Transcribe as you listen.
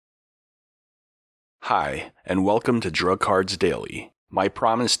Hi, and welcome to Drug Cards Daily. My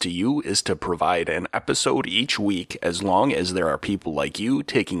promise to you is to provide an episode each week as long as there are people like you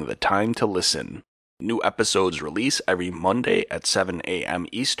taking the time to listen. New episodes release every Monday at 7 a.m.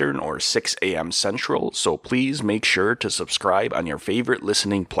 Eastern or 6 a.m. Central, so please make sure to subscribe on your favorite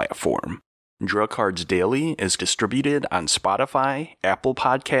listening platform. Drug Cards Daily is distributed on Spotify, Apple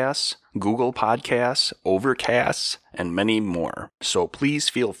Podcasts, Google Podcasts, Overcast, and many more, so please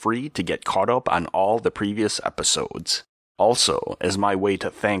feel free to get caught up on all the previous episodes. Also, as my way to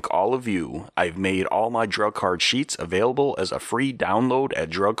thank all of you, I've made all my drug card sheets available as a free download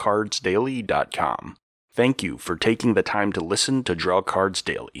at drugcardsdaily.com. Thank you for taking the time to listen to Drug Cards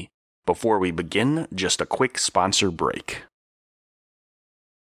Daily. Before we begin, just a quick sponsor break.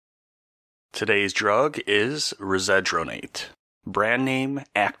 Today's drug is risedronate, brand name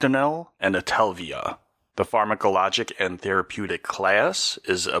Actonel and Atelvia. The pharmacologic and therapeutic class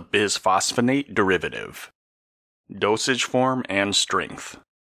is a bisphosphonate derivative. Dosage form and strength.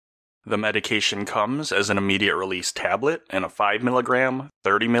 The medication comes as an immediate release tablet in a 5 mg,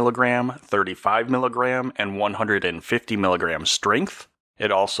 30 mg, 35 mg, and 150 mg strength.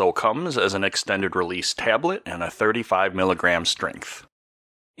 It also comes as an extended release tablet in a 35 mg strength.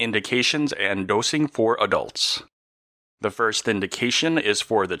 Indications and dosing for adults. The first indication is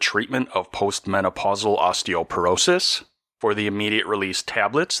for the treatment of postmenopausal osteoporosis. For the immediate release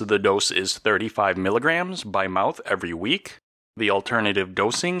tablets, the dose is 35 mg by mouth every week. The alternative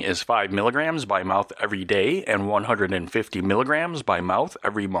dosing is 5 mg by mouth every day and 150 mg by mouth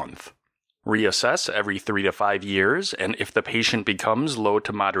every month. Reassess every 3 to 5 years, and if the patient becomes low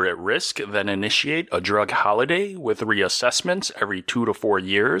to moderate risk, then initiate a drug holiday with reassessments every 2 to 4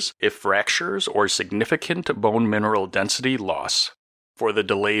 years if fractures or significant bone mineral density loss. For the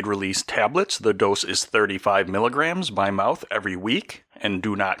delayed release tablets, the dose is 35 mg by mouth every week, and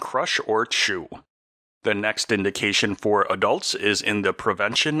do not crush or chew. The next indication for adults is in the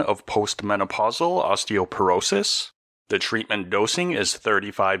prevention of postmenopausal osteoporosis. The treatment dosing is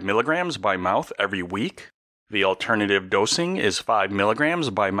 35 mg by mouth every week. The alternative dosing is 5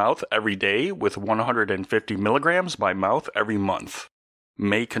 mg by mouth every day with 150 mg by mouth every month.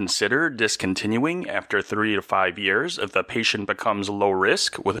 May consider discontinuing after 3 to 5 years if the patient becomes low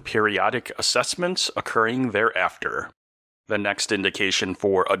risk with periodic assessments occurring thereafter. The next indication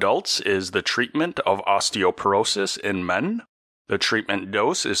for adults is the treatment of osteoporosis in men. The treatment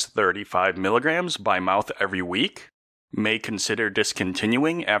dose is 35 mg by mouth every week. May consider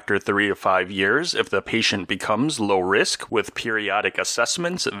discontinuing after 3 to 5 years if the patient becomes low risk with periodic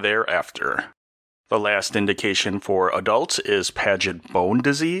assessments thereafter. The last indication for adults is Paget bone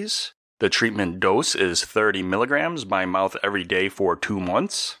disease. The treatment dose is 30 mg by mouth every day for 2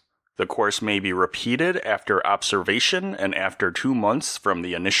 months. The course may be repeated after observation and after 2 months from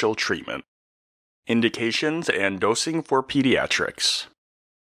the initial treatment. Indications and dosing for pediatrics.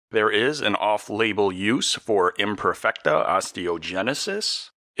 There is an off-label use for imperfecta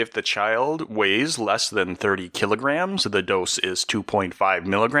osteogenesis. If the child weighs less than 30 kilograms, the dose is 2.5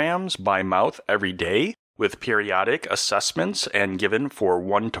 mg by mouth every day, with periodic assessments and given for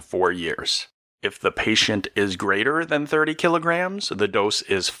 1 to 4 years. If the patient is greater than 30 kilograms, the dose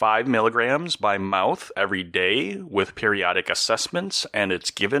is 5 mg by mouth every day, with periodic assessments, and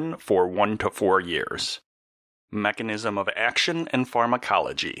it's given for 1 to 4 years. Mechanism of action and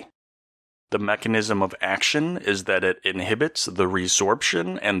pharmacology. The mechanism of action is that it inhibits the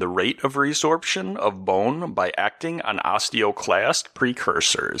resorption and the rate of resorption of bone by acting on osteoclast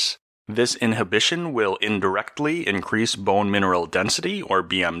precursors. This inhibition will indirectly increase bone mineral density, or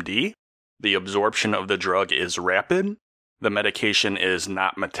BMD. The absorption of the drug is rapid. The medication is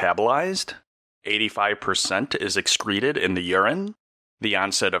not metabolized. 85% is excreted in the urine. The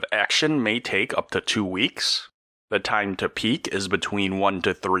onset of action may take up to 2 weeks. The time to peak is between 1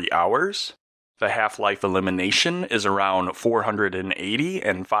 to 3 hours. The half-life elimination is around 480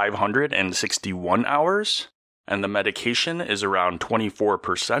 and 561 hours, and the medication is around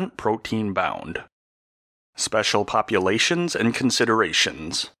 24% protein bound. Special populations and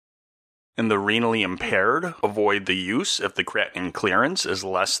considerations. In the renally impaired, avoid the use if the creatinine clearance is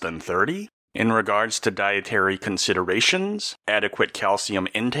less than 30. In regards to dietary considerations, adequate calcium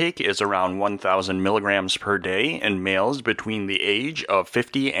intake is around 1,000 milligrams per day in males between the age of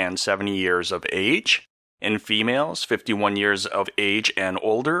 50 and 70 years of age, in females 51 years of age and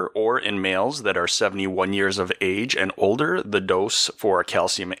older, or in males that are 71 years of age and older, the dose for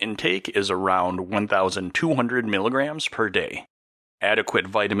calcium intake is around 1,200 milligrams per day. Adequate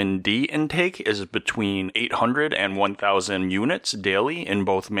vitamin D intake is between 800 and 1,000 units daily in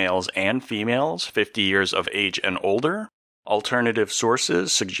both males and females 50 years of age and older. Alternative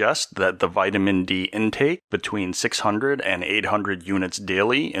sources suggest that the vitamin D intake between 600 and 800 units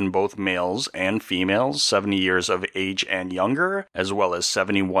daily in both males and females 70 years of age and younger, as well as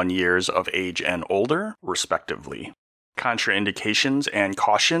 71 years of age and older, respectively. Contraindications and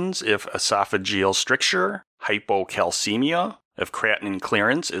cautions if esophageal stricture, hypocalcemia, if creatinine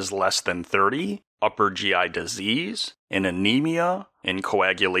clearance is less than 30, upper GI disease, in anemia, in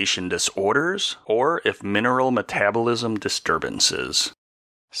coagulation disorders, or if mineral metabolism disturbances.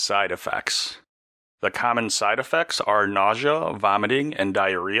 Side effects. The common side effects are nausea, vomiting, and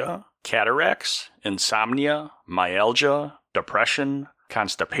diarrhea, cataracts, insomnia, myalgia, depression,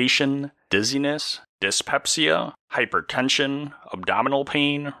 constipation, dizziness, dyspepsia, hypertension, abdominal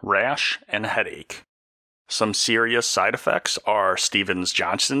pain, rash, and headache. Some serious side effects are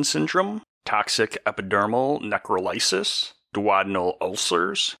Stevens-Johnson syndrome, toxic epidermal necrolysis, duodenal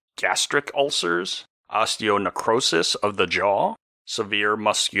ulcers, gastric ulcers, osteonecrosis of the jaw, severe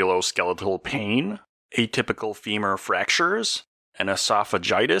musculoskeletal pain, atypical femur fractures, and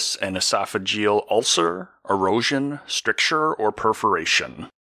esophagitis and esophageal ulcer, erosion, stricture, or perforation.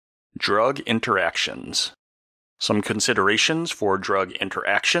 Drug interactions. Some considerations for drug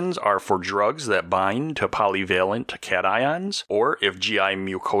interactions are for drugs that bind to polyvalent cations, or if GI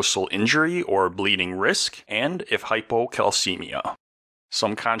mucosal injury or bleeding risk, and if hypocalcemia.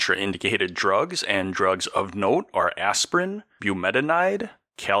 Some contraindicated drugs and drugs of note are aspirin, bumetanide,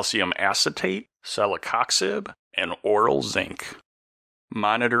 calcium acetate, celecoxib, and oral zinc.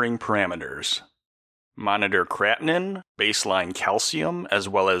 Monitoring parameters. Monitor creatinine, baseline calcium, as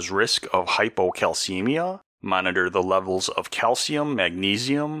well as risk of hypocalcemia. Monitor the levels of calcium,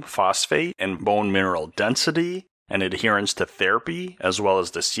 magnesium, phosphate, and bone mineral density, and adherence to therapy, as well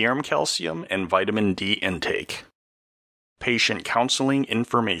as the serum calcium and vitamin D intake. Patient counseling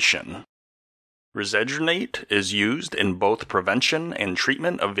information. Risedronate is used in both prevention and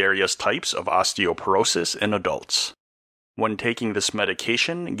treatment of various types of osteoporosis in adults. When taking this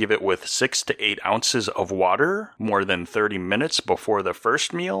medication, give it with 6 to 8 ounces of water more than 30 minutes before the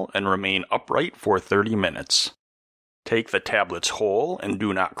first meal and remain upright for 30 minutes. Take the tablets whole and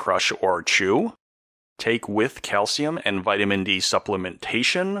do not crush or chew. Take with calcium and vitamin D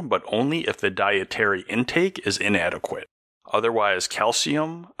supplementation, but only if the dietary intake is inadequate. Otherwise,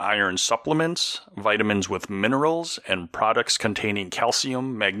 calcium, iron supplements, vitamins with minerals, and products containing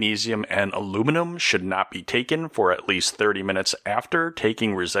calcium, magnesium, and aluminum should not be taken for at least 30 minutes after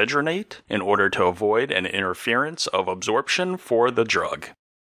taking risedronate in order to avoid an interference of absorption for the drug.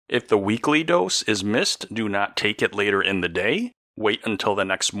 If the weekly dose is missed, do not take it later in the day. Wait until the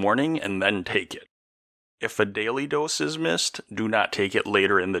next morning and then take it. If a daily dose is missed, do not take it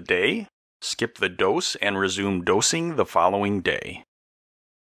later in the day. Skip the dose and resume dosing the following day.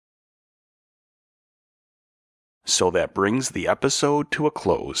 So that brings the episode to a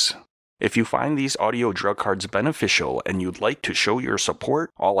close. If you find these audio drug cards beneficial and you'd like to show your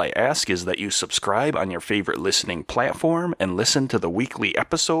support, all I ask is that you subscribe on your favorite listening platform and listen to the weekly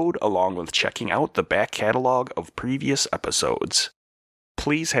episode along with checking out the back catalog of previous episodes.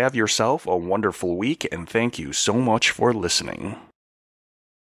 Please have yourself a wonderful week and thank you so much for listening.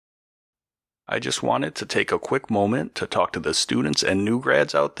 I just wanted to take a quick moment to talk to the students and new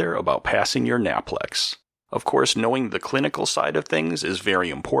grads out there about passing your NAPLEX. Of course, knowing the clinical side of things is very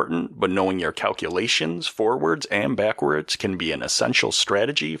important, but knowing your calculations, forwards and backwards, can be an essential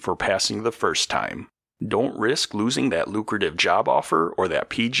strategy for passing the first time. Don't risk losing that lucrative job offer or that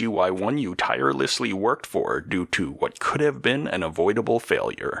PGY1 you tirelessly worked for due to what could have been an avoidable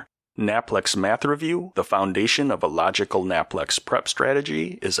failure. NAPLEX Math Review, The Foundation of a Logical NAPLEX Prep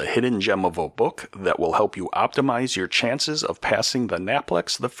Strategy, is a hidden gem of a book that will help you optimize your chances of passing the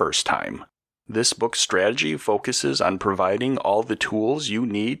NAPLEX the first time. This book's strategy focuses on providing all the tools you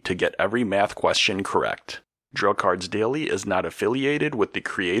need to get every math question correct. Drug Cards Daily is not affiliated with the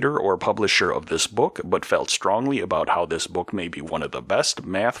creator or publisher of this book, but felt strongly about how this book may be one of the best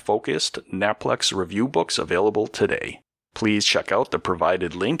math-focused NAPLEX review books available today. Please check out the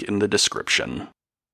provided link in the description.